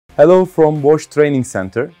Hello from Bosch Training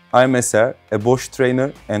Center. I'm Eser, a Bosch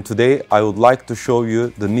trainer, and today I would like to show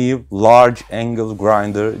you the new large angle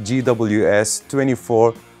grinder GWS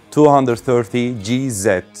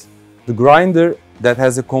 24230GZ. The grinder that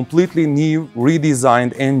has a completely new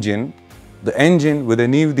redesigned engine. The engine with a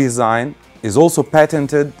new design is also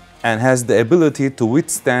patented and has the ability to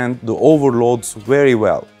withstand the overloads very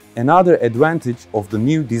well. Another advantage of the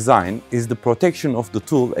new design is the protection of the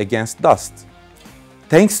tool against dust.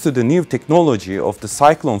 Thanks to the new technology of the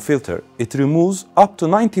cyclone filter, it removes up to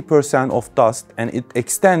 90% of dust and it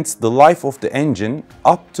extends the life of the engine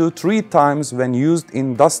up to 3 times when used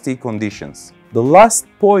in dusty conditions. The last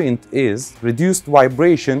point is reduced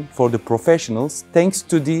vibration for the professionals thanks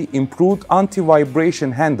to the improved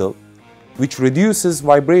anti-vibration handle, which reduces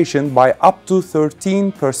vibration by up to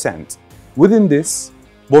 13%. Within this,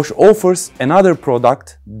 Bosch offers another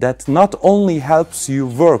product that not only helps you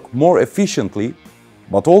work more efficiently,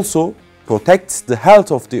 but also protects the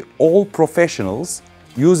health of all professionals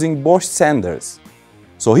using Bosch sanders.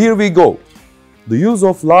 So here we go. The use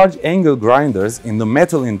of large angle grinders in the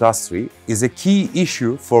metal industry is a key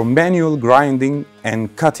issue for manual grinding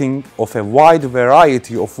and cutting of a wide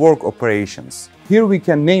variety of work operations. Here we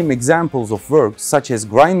can name examples of work such as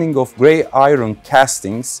grinding of gray iron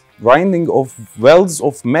castings, grinding of welds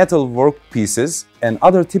of metal work pieces, and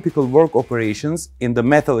other typical work operations in the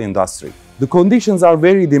metal industry. The conditions are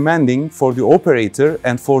very demanding for the operator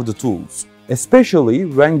and for the tools, especially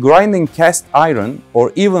when grinding cast iron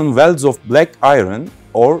or even welds of black iron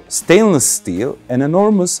or stainless steel. An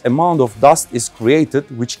enormous amount of dust is created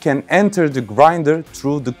which can enter the grinder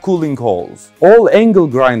through the cooling holes. All angle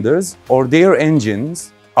grinders or their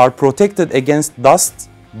engines are protected against dust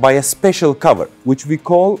by a special cover, which we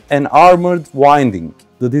call an armored winding.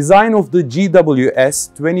 The design of the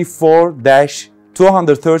GWS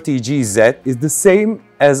 24230GZ is the same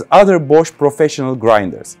as other Bosch Professional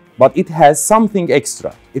grinders, but it has something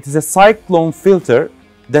extra. It is a cyclone filter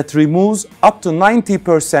that removes up to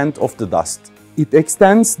 90% of the dust. It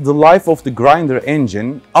extends the life of the grinder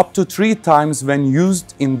engine up to 3 times when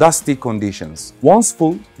used in dusty conditions. Once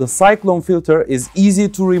full, the cyclone filter is easy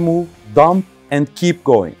to remove, dump, and keep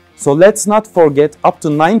going. So let's not forget up to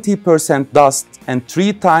 90% dust and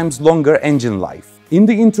 3 times longer engine life. In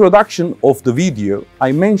the introduction of the video,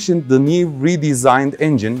 I mentioned the new redesigned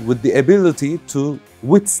engine with the ability to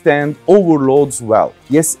withstand overloads well.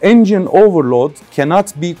 Yes, engine overload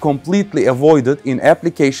cannot be completely avoided in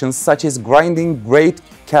applications such as grinding great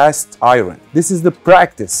cast iron. This is the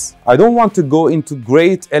practice. I don't want to go into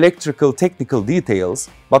great electrical technical details,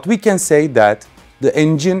 but we can say that the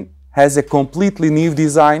engine has a completely new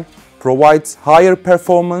design, provides higher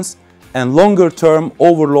performance and longer-term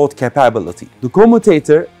overload capability. The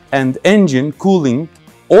commutator and engine cooling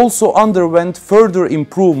also underwent further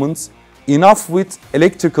improvements. Enough with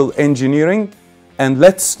electrical engineering, and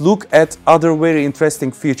let's look at other very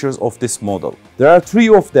interesting features of this model. There are 3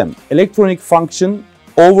 of them: electronic function,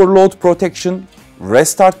 overload protection,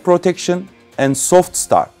 restart protection, and soft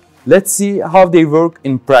start. Let's see how they work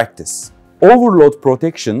in practice. Overload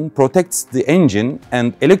protection protects the engine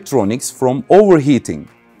and electronics from overheating.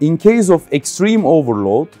 In case of extreme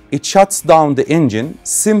overload, it shuts down the engine.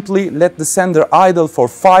 Simply let the sander idle for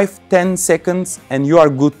 5-10 seconds and you are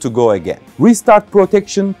good to go again. Restart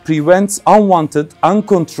protection prevents unwanted,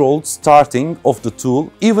 uncontrolled starting of the tool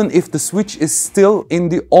even if the switch is still in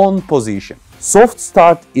the on position. Soft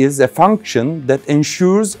start is a function that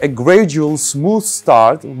ensures a gradual smooth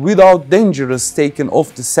start without dangerous taking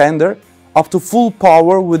off the sander up to full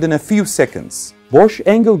power within a few seconds. Bosch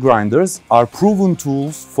angle grinders are proven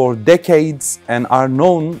tools for decades and are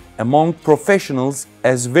known among professionals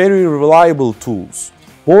as very reliable tools.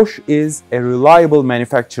 Bosch is a reliable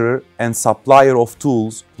manufacturer and supplier of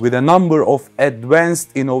tools with a number of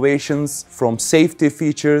advanced innovations, from safety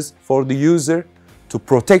features for the user to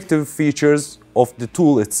protective features of the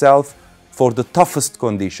tool itself for the toughest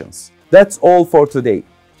conditions. That's all for today.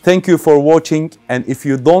 Thank you for watching, and if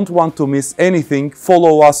you don't want to miss anything,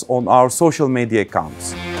 follow us on our social media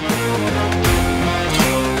accounts.